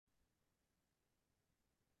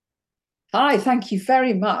Hi, thank you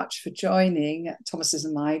very much for joining Thomas's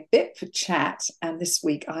and my BIP Chat. And this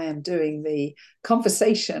week I am doing the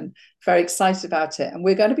conversation. Very excited about it. And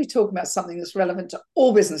we're going to be talking about something that's relevant to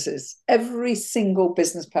all businesses. Every single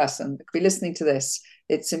business person that could be listening to this,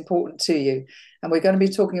 it's important to you. And we're going to be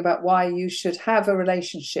talking about why you should have a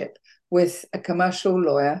relationship with a commercial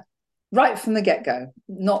lawyer right from the get-go,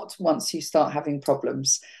 not once you start having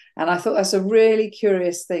problems. And I thought that's a really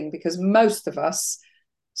curious thing because most of us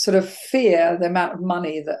sort of fear the amount of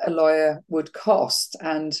money that a lawyer would cost.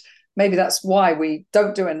 And maybe that's why we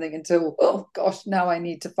don't do anything until, oh gosh, now I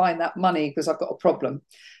need to find that money because I've got a problem.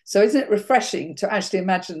 So isn't it refreshing to actually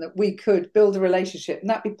imagine that we could build a relationship and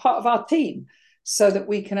that be part of our team so that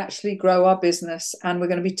we can actually grow our business? And we're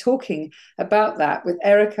going to be talking about that with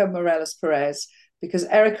Erika Moralez-Perez, because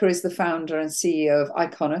Erika is the founder and CEO of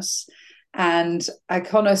Iconos. And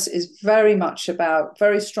Iconos is very much about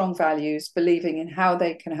very strong values, believing in how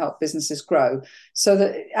they can help businesses grow so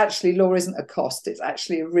that actually law isn't a cost. It's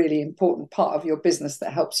actually a really important part of your business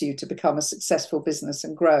that helps you to become a successful business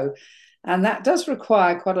and grow. And that does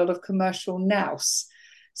require quite a lot of commercial nous.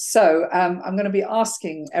 So I'm going to be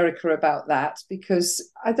asking Erika about that because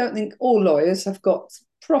I don't think all lawyers have got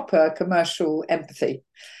proper commercial empathy.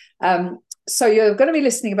 So you're going to be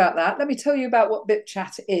listening about that. Let me tell you about what BIP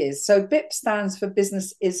Chat is. So BIP stands for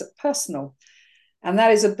Business is Personal. And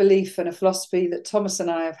that is a belief and a philosophy that Thomas and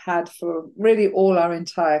I have had for really all our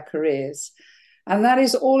entire careers. And that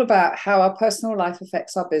is all about how our personal life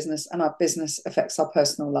affects our business and our business affects our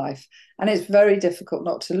personal life. And it's very difficult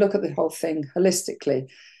not to look at the whole thing holistically.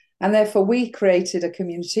 And therefore, we created a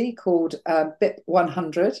community called BIP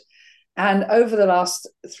 100. And over the last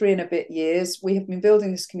 3 and a bit years, we have been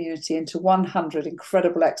building this community into 100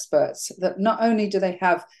 incredible experts that not only do they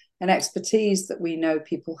have an expertise that we know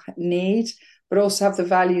people need, but also have the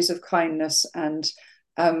values of kindness and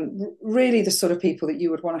really the sort of people that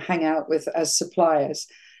you would want to hang out with as suppliers.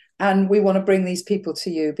 And we want to bring these people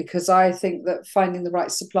to you because I think that finding the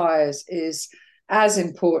right suppliers is as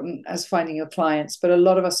important as finding your clients. But a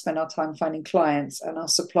lot of us spend our time finding clients, and our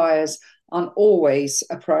suppliers aren't always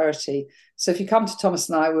a priority. So if you come to Thomas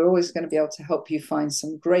and I, we're always going to be able to help you find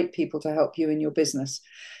some great people to help you in your business.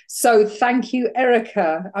 So thank you,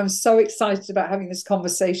 Erika. I'm so excited about having this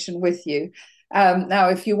conversation with you. Now,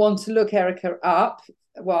 if you want to look Erika up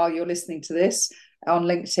while you're listening to this on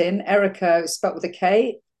LinkedIn, Erika is spelled with a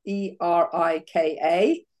K,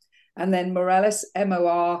 Erika, and then Morales,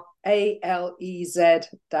 Moralez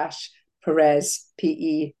Perez, Perez,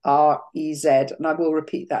 and I will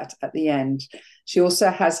repeat that at the end. She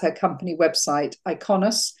also has her company website,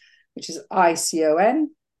 Iconos, which is Iconos,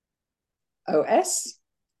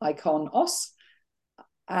 Iconos,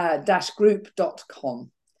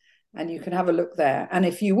 group.com. And you can have a look there. And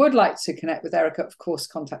if you would like to connect with Erika, of course,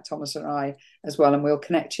 contact Thomas and I as well, and we'll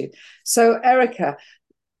connect you. So, Erika,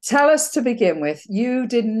 tell us to begin with, you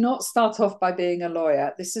did not start off by being a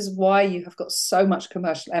lawyer. This is why you have got so much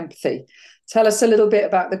commercial empathy. Tell us a little bit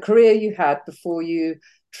about the career you had before you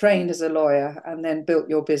trained as a lawyer and then built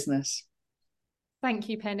your business. Thank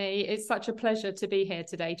you, Penny. It's such a pleasure to be here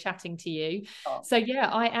today chatting to you. Oh. So yeah,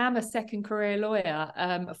 I am a second career lawyer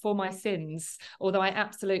for my sins, although I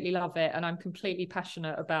absolutely love it. And I'm completely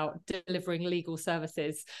passionate about delivering legal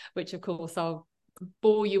services, which of course I'll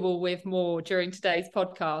bore you all with more during today's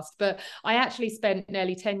podcast. But I actually spent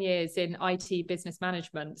nearly 10 years in IT business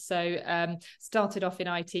management. So started off in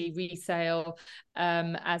IT resale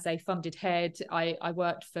as a funded head. I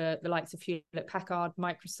worked for the likes of Hewlett Packard,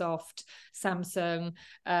 Microsoft, Samsung,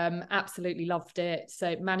 absolutely loved it.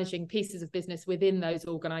 So managing pieces of business within those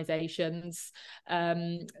organizations,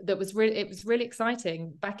 it was really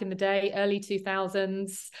exciting. Back in the day, early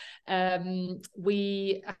 2000s,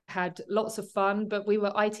 we had lots of fun, but we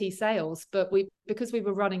were IT sales, but because we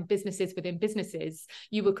were running businesses within businesses,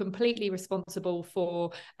 you were completely responsible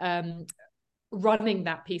for running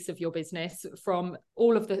that piece of your business through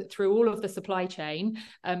all of the supply chain,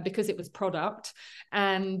 because it was product,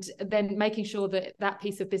 and then making sure that that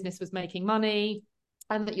piece of business was making money,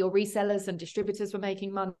 and that your resellers and distributors were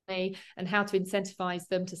making money, and how to incentivize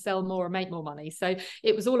them to sell more and make more money. So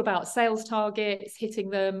it was all about sales targets, hitting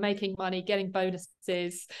them, making money, getting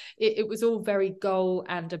bonuses. It was all very goal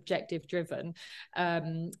and objective driven.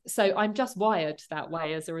 So I'm just wired that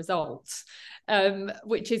way as a result,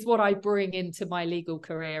 which is what I bring into my legal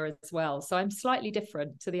career as well. So I'm slightly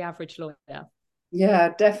different to the average lawyer. Yeah,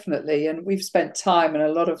 definitely. And we've spent time, and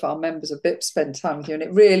a lot of our members of BIP spend time with you, and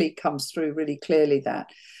it really comes through really clearly that.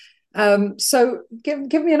 So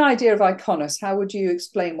give me an idea of Iconos. How would you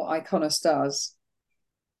explain what Iconos does?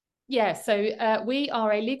 Yeah, so we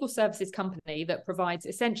are a legal services company that provides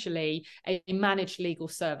essentially a managed legal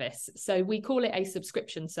service. So we call it a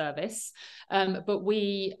subscription service, but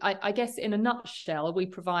I guess in a nutshell, we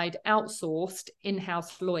provide outsourced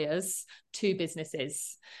in-house lawyers to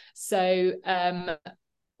businesses. So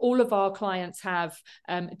all of our clients have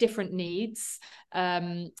different needs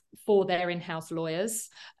for their in-house lawyers,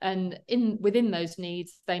 and within those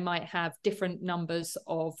needs they might have different numbers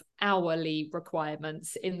of hourly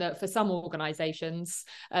requirements. In that, for some organizations,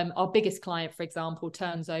 our biggest client, for example,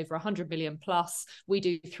 turns over 100 million plus. We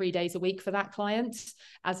do 3 days a week for that client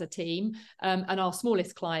as a team, and our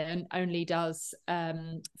smallest client only does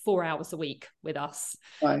 4 hours a week with us.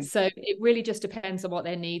 Right. So it really just depends on what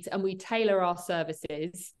their needs, and we tailor our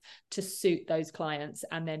services to suit those clients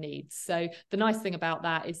and their needs. So the nice thing about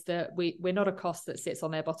that is that we're not a cost that sits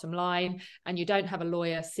on their bottom line, and you don't have a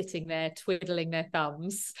lawyer sitting there twiddling their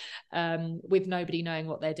thumbs with nobody knowing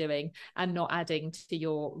what they're doing and not adding to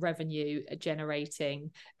your revenue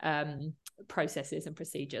generating processes and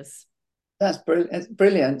procedures. That's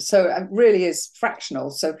brilliant. So it really is fractional,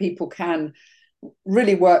 so people can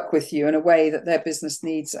really work with you in a way that their business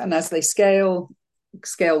needs, and as they scale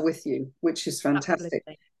with you, which is fantastic.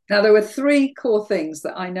 Absolutely. Now, there were 3 core things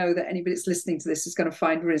that I know that anybody that's listening to this is going to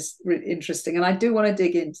find really interesting, and I do want to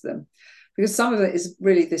dig into them, because some of it is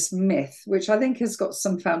really this myth, which I think has got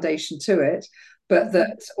some foundation to it, but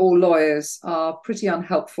that all lawyers are pretty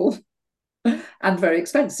unhelpful and very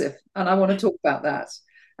expensive. And I want to talk about that.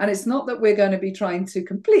 And it's not that we're going to be trying to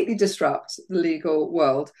completely disrupt the legal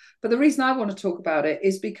world, but the reason I want to talk about it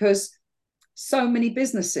is because so many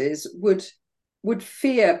businesses would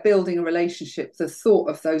fear building a relationship, the thought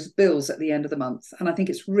of those bills at the end of the month. And I think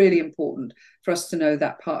it's really important for us to know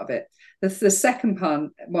that part of it. The second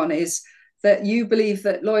one is that you believe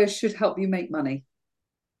that lawyers should help you make money.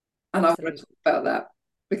 And absolutely. I want to talk about that,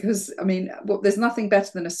 because, I mean, there's nothing better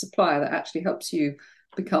than a supplier that actually helps you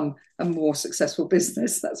become a more successful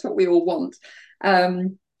business. That's what we all want.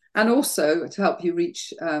 And also to help you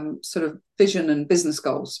reach sort of vision and business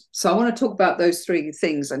goals. So I want to talk about those 3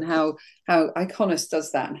 things and how Iconis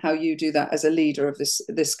does that and how you do that as a leader of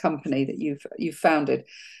this company that you've founded.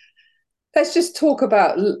 Let's just talk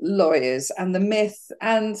about lawyers and the myth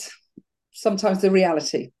and sometimes the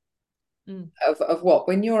reality of what,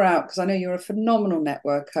 when you're out, because I know you're a phenomenal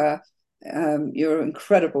networker, you're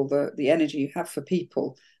incredible, the energy you have for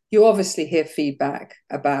people. You obviously hear feedback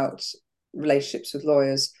about relationships with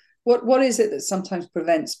lawyers. What is it that sometimes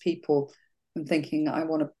prevents people from thinking, I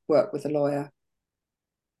want to work with a lawyer?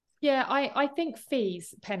 Yeah, I think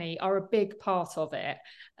fees, Penny, are a big part of it.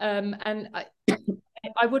 And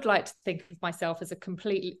I would like to think of myself as a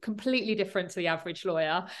completely different to the average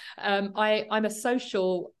lawyer. I'm a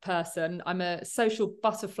social person. I'm a social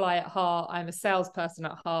butterfly at heart. I'm a salesperson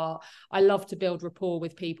at heart. I love to build rapport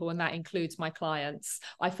with people, and that includes my clients.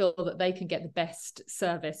 I feel that they can get the best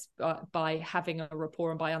service by having a rapport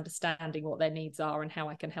and by understanding what their needs are and how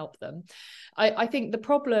I can help them. I think the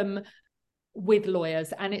problem with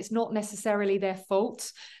lawyers, and it's not necessarily their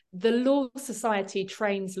fault, the Law Society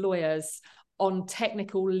trains lawyers on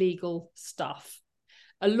technical legal stuff.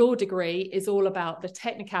 A law degree is all about the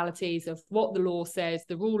technicalities of what the law says,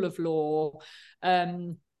 the rule of law,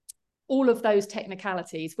 all of those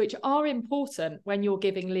technicalities, which are important when you're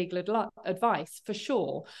giving legal advice, for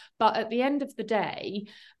sure. But at the end of the day,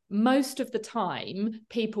 most of the time,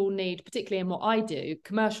 people need, particularly in what I do,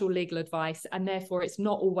 commercial legal advice, and therefore it's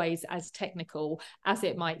not always as technical as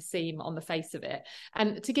it might seem on the face of it.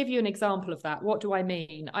 And to give you an example of that, what do I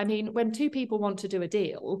mean? I mean, when 2 people want to do a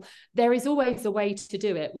deal, there is always a way to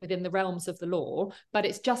do it within the realms of the law, but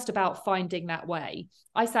it's just about finding that way.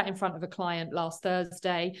 I sat in front of a client last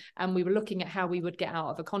Thursday, and we were looking at how we would get out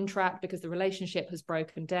of a contract because the relationship has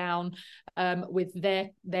broken down with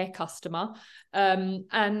their customer.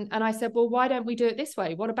 And I said, well, why don't we do it this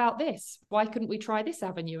way? What about this? Why couldn't we try this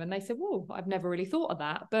avenue? And they said, well, I've never really thought of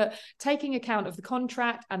that. But taking account of the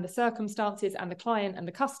contract and the circumstances and the client and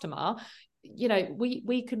the customer, you know,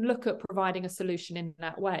 we can look at providing a solution in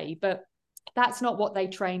that way. But that's not what they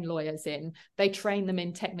train lawyers in. They train them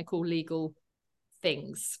in technical legal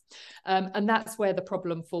things. And that's where the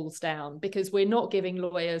problem falls down, because we're not giving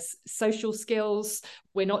lawyers social skills.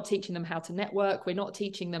 We're not teaching them how to network. We're not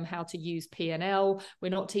teaching them how to use P&L. We're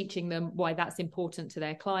not teaching them why that's important to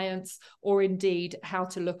their clients, or indeed how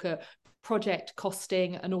to look at project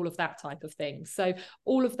costing and all of that type of thing. So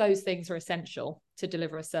all of those things are essential to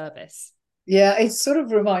deliver a service. Yeah, it sort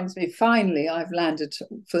of reminds me, finally, I've landed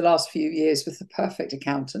for the last few years with the perfect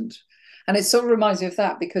accountant. And it sort of reminds me of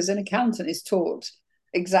that, because an accountant is taught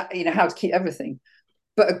exactly, how to keep everything.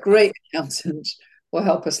 But a great accountant will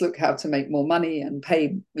help us look how to make more money and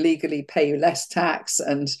pay less tax,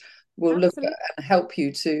 and will look at Absolutely. and help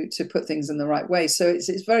you to put things in the right way. So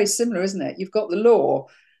it's very similar, isn't it? You've got the law,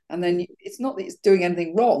 and then it's not that it's doing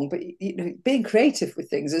anything wrong, but being creative with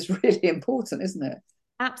things is really important, isn't it?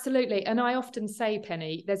 Absolutely. And I often say,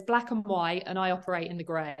 Penny, there's black and white, and I operate in the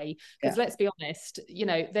grey. Because Yeah. let's be honest,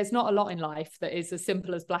 there's not a lot in life that is as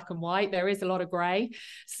simple as black and white. There is a lot of grey.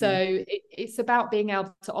 So Yeah. it's about being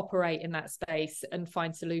able to operate in that space and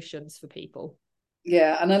find solutions for people.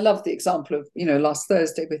 Yeah, and I love the example of last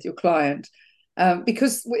Thursday with your client,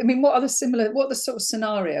 because I mean, what are the sort of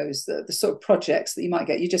scenarios, the sort of projects that you might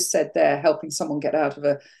get? You just said there, helping someone get out of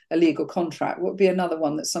a legal contract. What would be another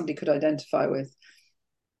one that somebody could identify with?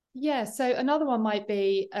 Yeah, so another one might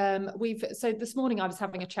be so this morning I was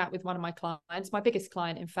having a chat with one of my clients, my biggest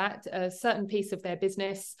client, in fact. A certain piece of their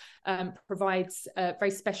business provides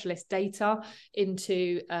very specialist data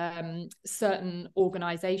into certain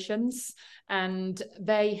organizations, and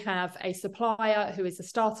they have a supplier who is a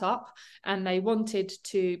startup, and they wanted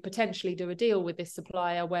to potentially do a deal with this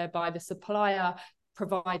supplier whereby the supplier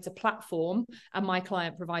provides a platform and my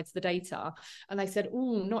client provides the data. And they said,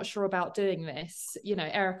 oh, not sure about doing this,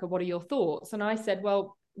 Erika, what are your thoughts? And I said,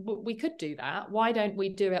 well, we could do that. Why don't we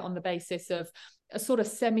do it on the basis of a sort of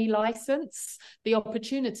semi-license? The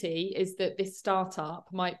opportunity is that this startup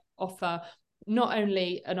might offer not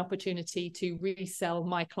only an opportunity to resell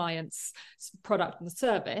my client's product and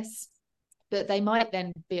service, but they might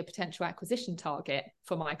then be a potential acquisition target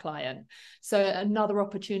for my client. So another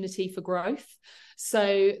opportunity for growth.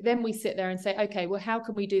 So then we sit there and say, okay, well, how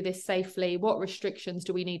can we do this safely? What restrictions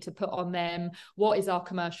do we need to put on them? What is our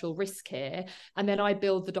commercial risk here? And then I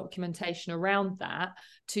build the documentation around that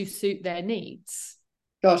to suit their needs.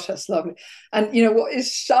 Gosh, that's lovely. And what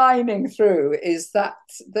is shining through is that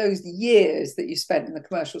those years that you spent in the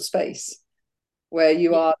commercial space, where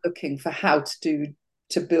you Yeah. are looking for how to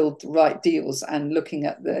build the right deals, and looking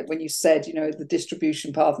at when you said the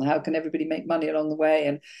distribution path and how can everybody make money along the way,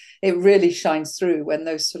 and it really shines through when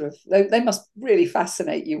those sort of they must really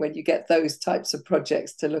fascinate you when you get those types of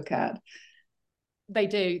projects to look at. They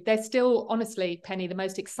do. They're still, honestly, Penny, the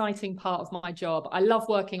most exciting part of my job. I love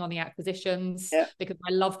working on the acquisitions Yeah. because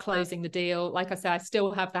I love closing the deal. Like I say, I still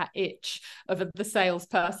have that itch of the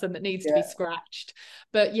salesperson that needs to be Yeah. scratched.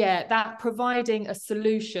 But yeah, that providing a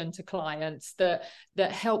solution to clients that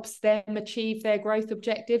helps them achieve their growth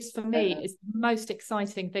objectives, for me, is the most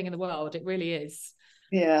exciting thing in the world. It really is.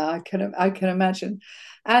 Yeah, I can imagine.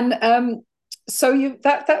 And so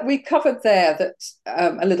that we covered there that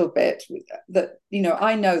a little bit, that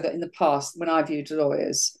I know that in the past when I viewed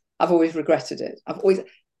lawyers, I've always regretted it. I've always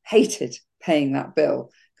hated paying that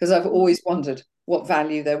bill because I've always wondered what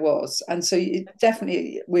value there was. And so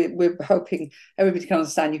definitely we're hoping everybody can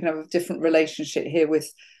understand you can have a different relationship here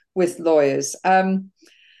with lawyers.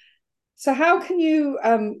 So how can you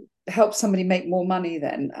help somebody make more money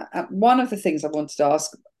then? One of the things I wanted to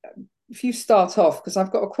ask, if you start off, because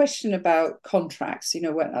I've got a question about contracts,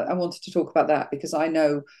 when I wanted to talk about that, because I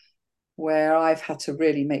know where I've had to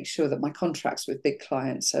really make sure that my contracts with big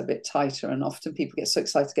clients are a bit tighter, and often people get so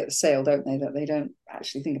excited to get the sale, don't they, that they don't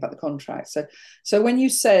actually think about the contract. So when you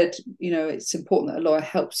said, it's important that a lawyer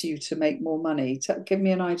helps you to make more money, give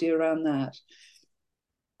me an idea around that.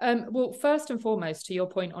 Well, first and foremost, to your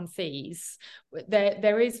point on fees,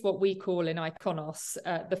 there is what we call in Iconos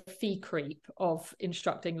the fee creep of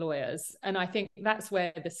instructing lawyers. And I think that's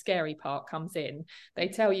where the scary part comes in. They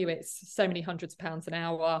tell you it's so many hundreds of pounds an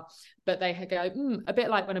hour, but they go, a bit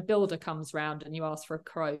like when a builder comes round and you ask for a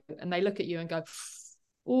quote and they look at you and go,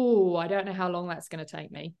 oh, I don't know how long that's going to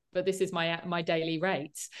take me, but this is my daily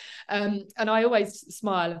rate. And I always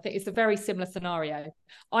smile and think it's a very similar scenario.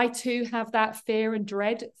 I too have that fear and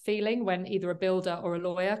dread feeling when either a builder or a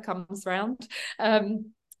lawyer comes round.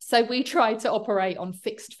 So we try to operate on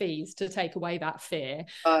fixed fees to take away that fear.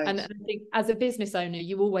 Right. And I think as a business owner,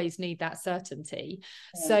 you always need that certainty.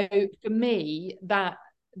 Yeah. So for me, that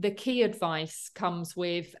the key advice comes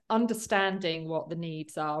with understanding what the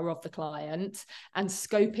needs are of the client and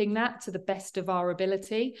scoping that to the best of our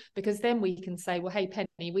ability, because then we can say, well, hey,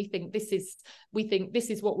 Penny, we think this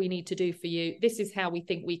is what we need to do for you. This is how we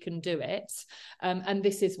think we can do it. And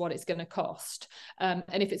this is what it's going to cost. And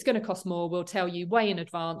if it's going to cost more, we'll tell you way in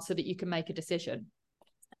advance so that you can make a decision.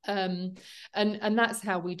 And that's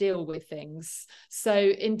how we deal with things. So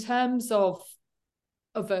in terms of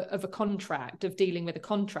a contract, of dealing with a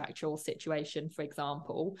contractual situation, for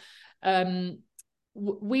example,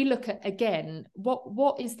 we look at, again,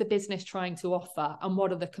 what is the business trying to offer and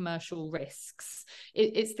what are the commercial risks.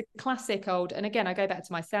 It's the classic old, and again, I go back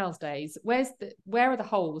to my sales days, where are the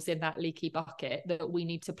holes in that leaky bucket that we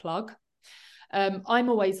need to plug? I'm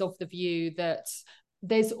always of the view that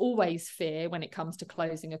there's always fear when it comes to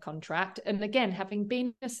closing a contract. And again, having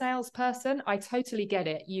been a salesperson, I totally get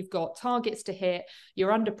it. You've got targets to hit,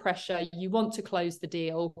 you're under pressure, you want to close the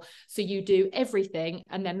deal. So you do everything.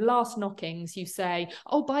 And then last knockings, you say,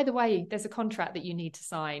 oh, by the way, there's a contract that you need to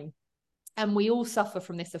sign. And we all suffer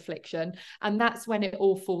from this affliction. And that's when it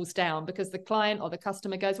all falls down, because the client or the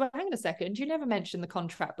customer goes, well, hang on a second, you never mentioned the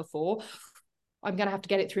contract before. I'm going to have to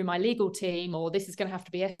get it through my legal team, or this is going to have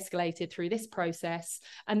to be escalated through this process.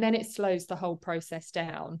 And then it slows the whole process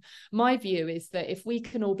down. My view is that if we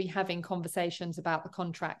can all be having conversations about the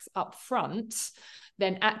contracts up front,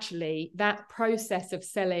 then actually that process of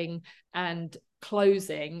selling and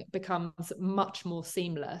closing becomes much more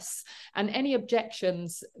seamless. And any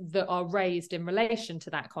objections that are raised in relation to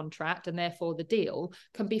that contract, and therefore the deal,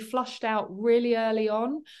 can be flushed out really early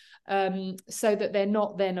on, so that they're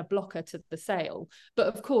not then a blocker to the sale. But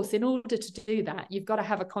of course, in order to do that, you've got to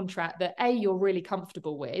have a contract that A, you're really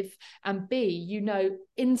comfortable with, and B, you know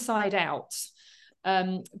inside out.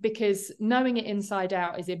 Because knowing it inside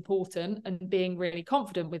out is important, and being really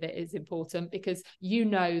confident with it is important, because you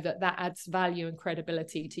know that adds value and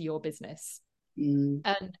credibility to your business.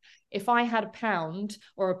 And if I had a pound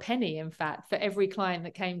or a penny, in fact, for every client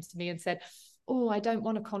that came to me and said, oh, I don't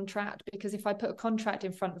want a contract, because if I put a contract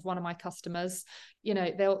in front of one of my customers, you know,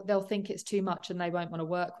 they'll think it's too much and they won't want to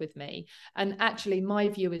work with me. And actually, my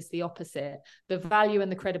view is the opposite. The value and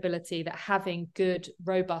the credibility that having good,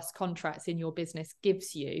 robust contracts in your business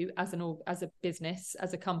gives you as a business,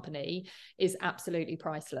 as a company, is absolutely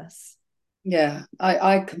priceless. Yeah,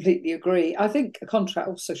 I completely agree. I think a contract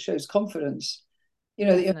also shows confidence. You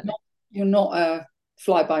know, that you're not a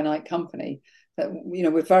fly-by-night company. That, you know,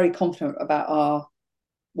 we're very confident about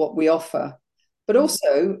what we offer, but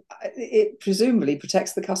also it presumably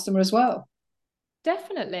protects the customer as well.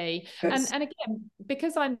 Definitely. And again,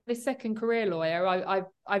 because I'm the second career lawyer,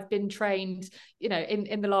 I've been trained, you know,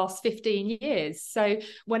 in the last 15 years. So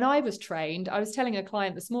when I was trained, I was telling a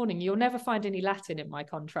client this morning, you'll never find any Latin in my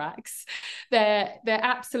contracts. They're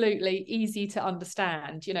absolutely easy to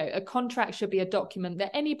understand. You know, a contract should be a document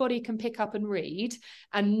that anybody can pick up and read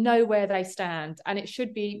and know where they stand. And it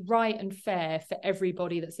should be right and fair for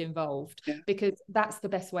everybody that's involved, because that's the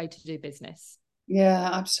best way to do business.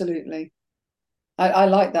 Yeah, absolutely. I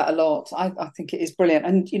like that a lot. I think it is brilliant.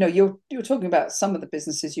 And, you know, you're talking about some of the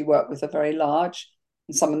businesses you work with are very large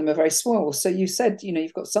and some of them are very small. So you said, you know,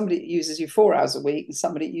 you've got somebody that uses you 4 hours a week and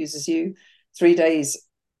somebody that uses you 3 days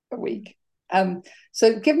a week.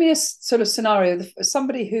 So give me a sort of scenario,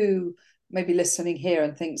 somebody who may be listening here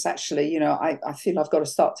and thinks, actually, you know, I feel I've got to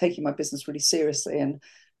start taking my business really seriously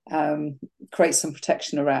and create some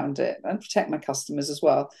protection around it and protect my customers as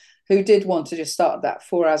well, who did want to just start that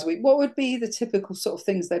 4 hours a week. What would be the typical sort of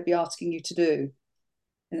things they'd be asking you to do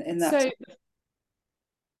in that?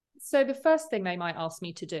 So the first thing they might ask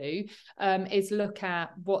me to do is look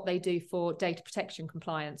at what they do for data protection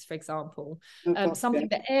compliance, for example. Something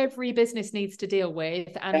that every business needs to deal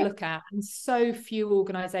with and look at, and so few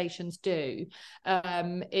organizations do.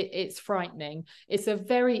 It's frightening. It's a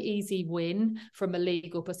very easy win from a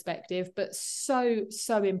legal perspective, but so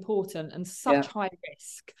important and such high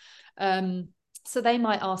risk. So they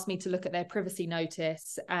might ask me to look at their privacy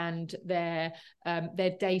notice and their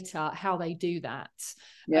data, how they do that.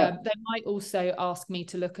 They might also ask me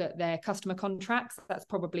to look at their customer contracts. That's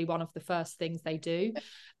probably one of the first things they do.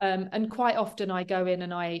 And quite often I go in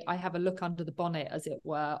and I have a look under the bonnet, as it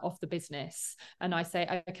were, of the business. And I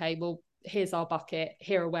say, okay, well, here's our bucket,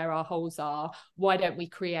 here are where our holes are. Why don't we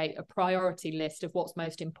create a priority list of what's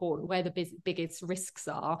most important, where the biggest risks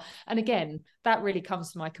are? And again, that really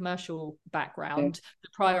comes from my commercial background, the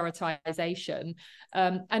prioritization.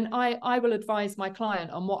 And I will advise my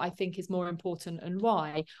client on what I think is more important and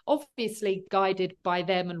why, obviously guided by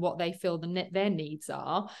them and what they feel their needs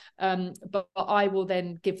are. But I will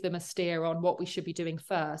then give them a steer on what we should be doing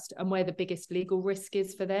first and where the biggest legal risk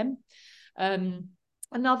is for them.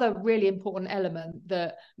 Another really important element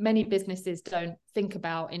that many businesses don't think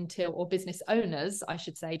about or business owners, I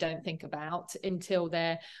should say, don't think about until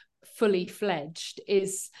they're fully fledged,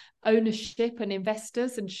 is ownership and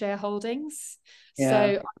investors and shareholdings.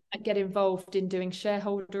 So I get involved in doing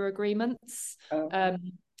shareholder agreements.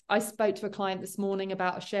 I spoke to a client this morning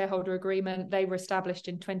about a shareholder agreement. They were established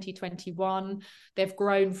in 2021. They've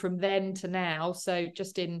grown from then to now. So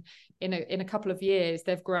just in in a couple of years,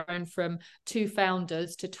 they've grown from 2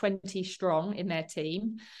 founders to 20 strong in their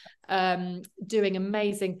team, doing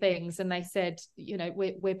amazing things. And they said,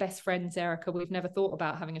 we're best friends, Erika. We've never thought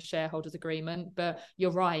about having a shareholders agreement, but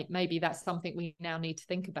you're right. Maybe that's something we now need to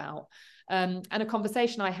think about. And a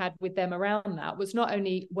conversation I had with them around that was not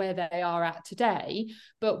only where they are at today,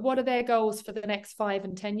 but what are their goals for the next 5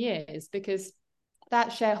 and 10 years? Because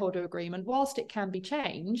that shareholder agreement, whilst it can be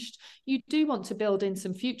changed, you do want to build in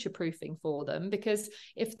some future proofing for them, because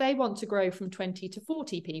if they want to grow from 20 to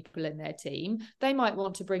 40 people in their team, they might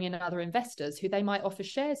want to bring in other investors who they might offer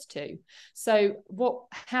shares to. So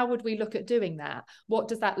how would we look at doing that? What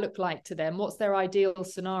does that look like to them? What's their ideal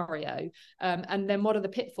scenario? And then what are the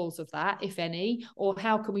pitfalls of that, if any? Or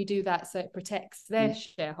how can we do that so it protects their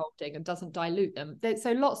shareholding and doesn't dilute them?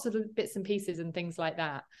 So lots of bits and pieces and things like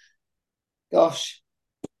that. Gosh,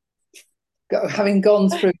 having gone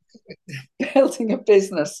through building a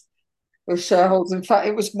business with shareholders. In fact,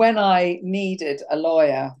 it was when I needed a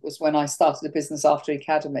lawyer, was when I started a business after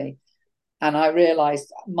Academy. And I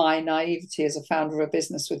realized my naivety as a founder of a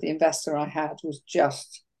business with the investor I had was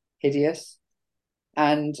just hideous.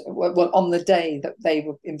 And well, on the day that they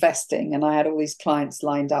were investing and I had all these clients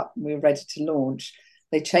lined up and we were ready to launch,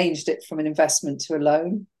 they changed it from an investment to a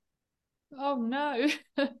loan. Oh, no.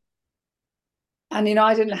 And,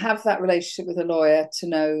 I didn't have that relationship with a lawyer to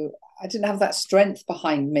know, I didn't have that strength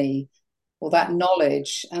behind me or that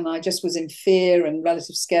knowledge. And I just was in fear and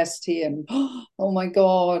relative scarcity and, oh my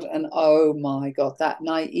God. And oh my God, that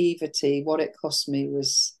naivety, what it cost me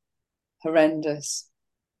was horrendous.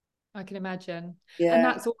 I can imagine. Yeah. And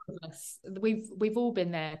that's all of us. We've all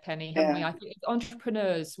been there, Penny, haven't we? I think as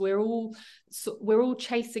entrepreneurs, we're all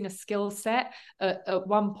chasing a skill set at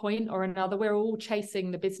one point or another. We're all chasing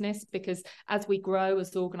the business, because as we grow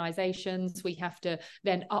as organizations, we have to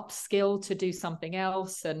then upskill to do something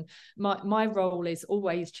else. And my role is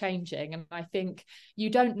always changing. And I think you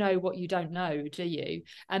don't know what you don't know, do you?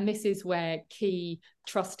 And this is where key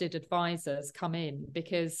trusted advisors come in,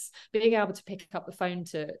 because being able to pick up the phone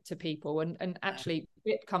to people and actually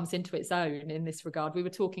it comes into its own in this regard. We were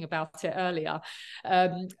talking about it earlier,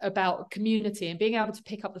 about community, and being able to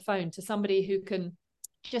pick up the phone to somebody who can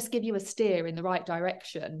just give you a steer in the right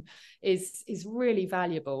direction is really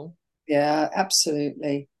valuable. Yeah,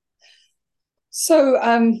 absolutely. So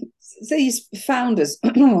these founders,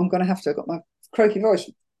 I'm going to have to, I've got my croaky voice.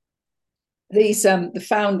 These the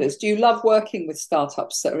founders, do you love working with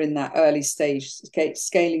startups that are in that early stage,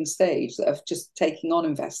 scaling stage, that are just taking on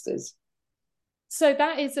investors? So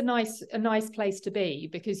that is a nice place to be,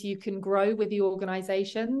 because you can grow with the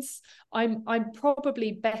organizations. I'm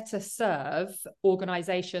probably better serve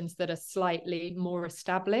organizations that are slightly more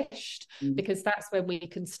established, because that's when we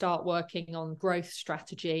can start working on growth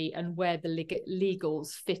strategy and where the legals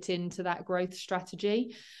fit into that growth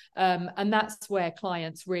strategy. And that's where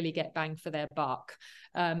clients really get bang for their buck,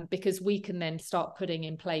 because we can then start putting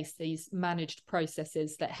in place these managed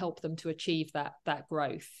processes that help them to achieve that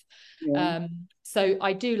growth. Yeah. So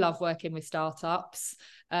I do love working with startups,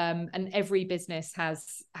 and every business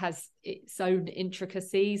has its own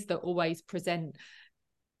intricacies that always present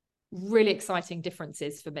really exciting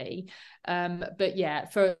differences for me. But yeah,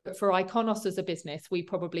 for Iconos as a business, we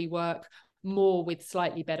probably work more with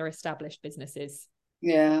slightly better established businesses.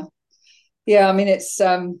 Yeah. I mean, it's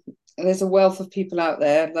there's a wealth of people out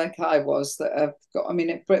there like I was that have got, I mean,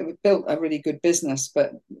 it built a really good business,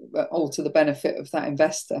 but all to the benefit of that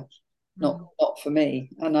investor, not for me.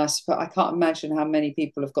 And I can't imagine how many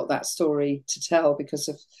people have got that story to tell because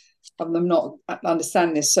of them not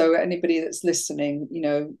understanding this. So anybody that's listening,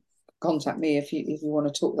 contact me if you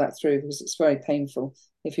want to talk that through, because it's very painful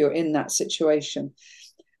if you're in that situation.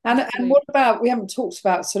 And what about, we haven't talked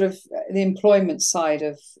about sort of the employment side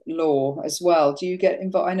of law as well. Do you get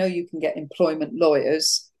involved? I know you can get employment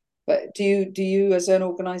lawyers, but do you as an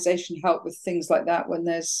organisation help with things like that when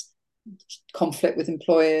there's conflict with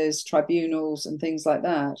employers, tribunals and things like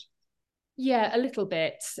that? Yeah, a little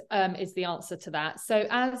bit is the answer to that. So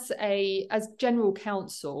as general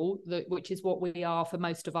counsel, which is what we are for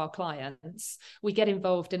most of our clients, we get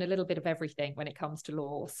involved in a little bit of everything when it comes to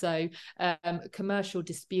law. So commercial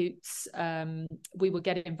disputes, we will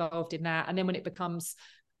get involved in that. And then when it becomes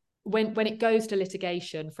when it goes to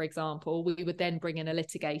litigation, for example, we would then bring in a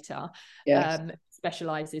litigator. Yes.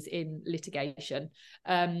 Specializes in litigation,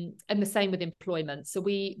 and the same with employment. So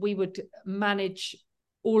we would manage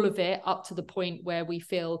all of it up to the point where we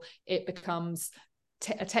feel it becomes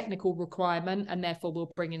a technical requirement, and therefore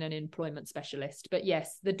we'll bring in an employment specialist. But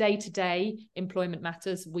yes, the day-to-day employment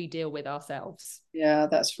matters we deal with ourselves. Yeah,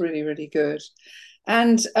 that's really, really good.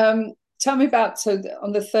 And tell me about, so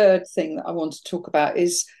on the third thing that I want to talk about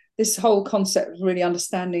is this whole concept of really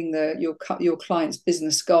understanding your client's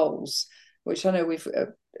business goals, which I know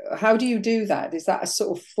how do you do that? Is that a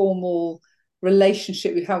sort of formal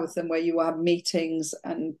relationship you have with them where you have meetings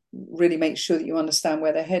and really make sure that you understand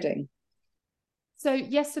where they're heading? So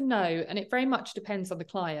yes and no, and it very much depends on the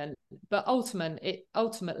client. But ultimately,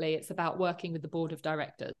 it's about working with the board of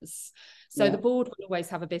directors. So the board will always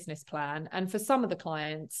have a business plan, and for some of the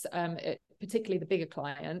clients, particularly the bigger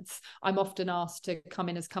clients, I'm often asked to come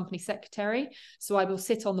in as company secretary. So I will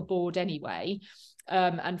sit on the board anyway,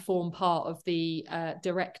 and form part of the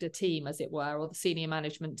director team, as it were, or the senior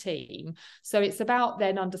management team. So it's about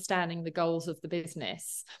then understanding the goals of the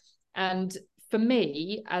business. And for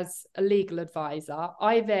me, as a legal advisor,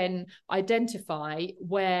 I then identify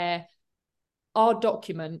where our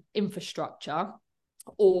document infrastructure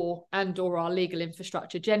or our legal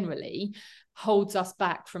infrastructure generally holds us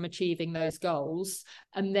back from achieving those goals.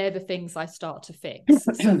 And they're the things I start to fix.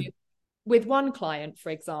 So with one client, for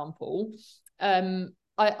example,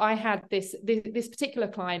 I had this particular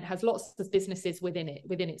client has lots of businesses within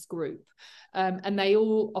its group, and they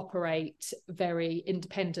all operate very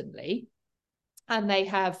independently. And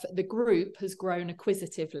the group has grown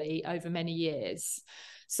acquisitively over many years.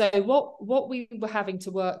 So what we were having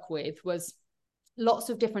to work with was lots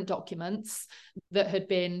of different documents that had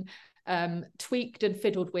been tweaked and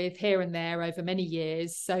fiddled with here and there over many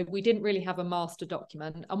years. So we didn't really have a master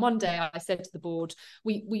document. And one day I said to the board,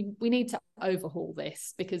 we need to overhaul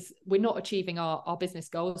this because we're not achieving our business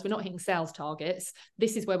goals. We're not hitting sales targets.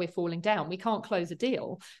 This is where we're falling down. We can't close a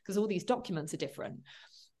deal because all these documents are different.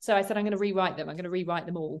 So I said, I'm going to rewrite them. I'm going to rewrite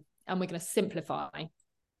them all, and we're going to simplify.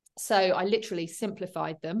 So I literally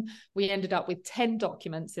simplified them. We ended up with 10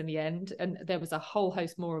 documents in the end, and there was a whole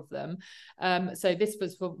host more of them. So this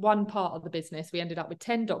was for one part of the business. We ended up with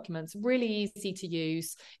 10 documents, really easy to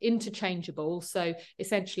use, interchangeable. So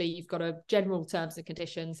essentially you've got a general terms and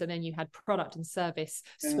conditions, and then you had product and service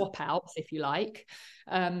swap outs, if you like.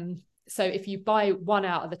 So if you buy one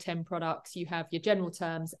out of the 10 products, you have your general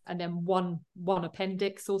terms and then one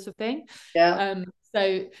appendix sort of thing.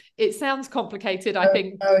 So it sounds complicated, I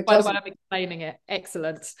think, by the way I'm explaining it.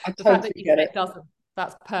 Excellent. The fact that you said it doesn't,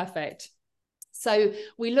 that's perfect. So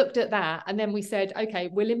we looked at that, and then we said, okay,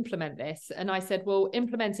 we'll implement this. And I said, well,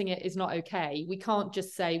 implementing it is not okay. We can't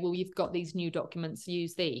just say, well, you've got these new documents,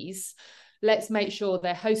 use these. Let's make sure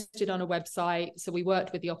they're hosted on a website. So we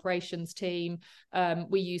worked with the operations team.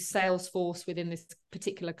 We use Salesforce within this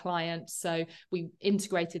particular client. So we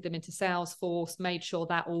integrated them into Salesforce, made sure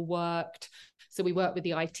that all worked. So we worked with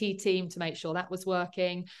the IT team to make sure that was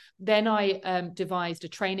working. Then I devised a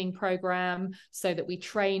training program so that we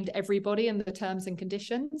trained everybody in the terms and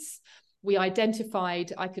conditions. We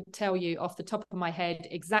identified, I could tell you off the top of my head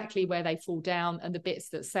exactly where they fall down and the bits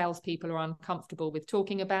that salespeople are uncomfortable with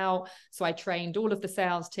talking about. So I trained all of the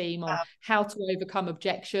sales team on how to overcome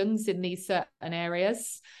objections in these certain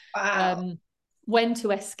areas, when to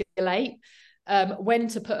escalate, when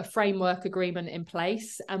to put a framework agreement in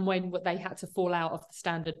place, and when they had to fall out of the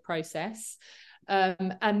standard process.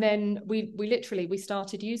 And then we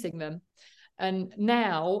started using them. And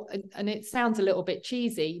now, and it sounds a little bit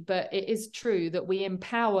cheesy, but it is true that we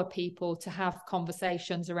empower people to have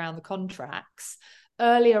conversations around the contracts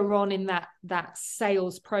earlier on in that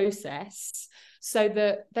sales process, so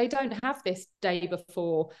that they don't have this day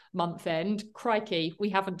before month end, crikey, we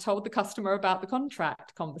haven't told the customer about the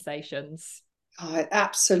contract conversations. Oh,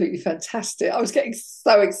 absolutely fantastic. I was getting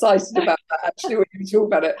so excited about that, actually, when you talk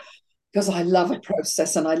about it. Because I love a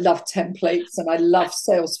process and I love templates and I love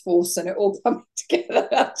Salesforce and it all coming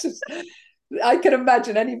together. I can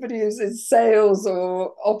imagine anybody who's in sales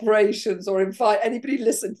or operations or anybody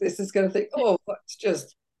listening to this is going to think, oh, that's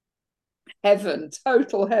just heaven,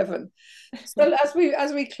 total heaven. So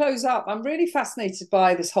as we close up, I'm really fascinated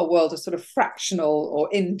by this whole world of sort of fractional or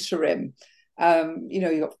interim. I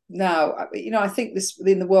think this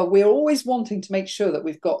in the world, we're always wanting to make sure that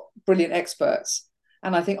we've got brilliant experts.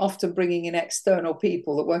 And I think often bringing in external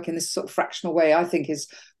people that work in this sort of fractional way, I think, is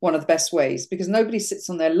one of the best ways, because nobody sits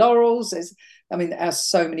on their laurels. There are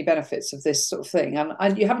so many benefits of this sort of thing.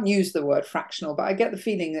 And you haven't used the word fractional, but I get the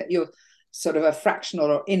feeling that you're sort of a fractional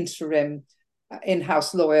or interim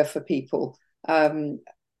in-house lawyer for people,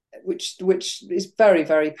 which is very,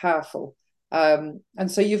 very powerful. And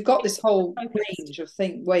so you've got this whole range of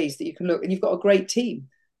ways that you can look, and you've got a great team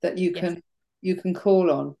that you can call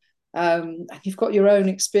on. And you've got your own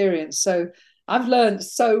experience. So I've learned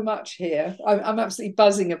so much here. I'm absolutely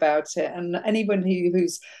buzzing about it. And anyone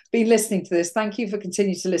who's been listening to this, thank you for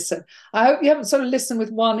continuing to listen. I hope you haven't sort of listened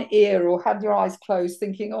with one ear or had your eyes closed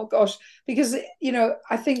thinking, oh gosh, because,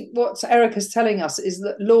 I think what Erika's telling us is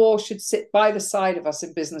that law should sit by the side of us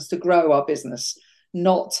in business to grow our business,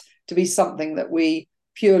 not to be something that we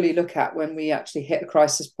purely look at when we actually hit a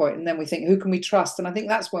crisis point. And then we think, who can we trust? And I think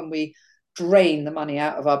that's when we drain the money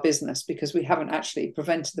out of our business, because we haven't actually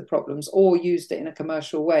prevented the problems or used it in a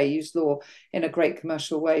commercial way, used law in a great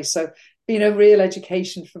commercial way. So, been a real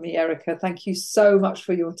education for me, Erika. Thank you so much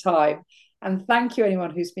for your time. And thank you,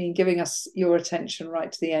 anyone who's been giving us your attention right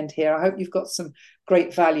to the end here. I hope you've got some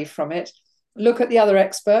great value from it. Look at the other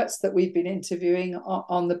experts that we've been interviewing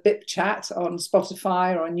on the BIP Chat on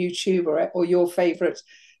Spotify or on YouTube, or your favorite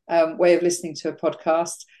way of listening to a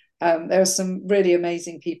podcast. There are some really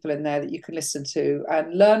amazing people in there that you can listen to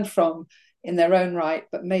and learn from in their own right,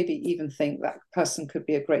 but maybe even think that person could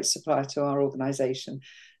be a great supplier to our organisation.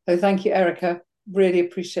 So thank you, Erika. Really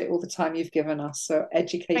appreciate all the time you've given us. So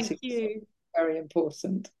educating is very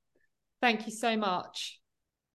important. Thank you so much.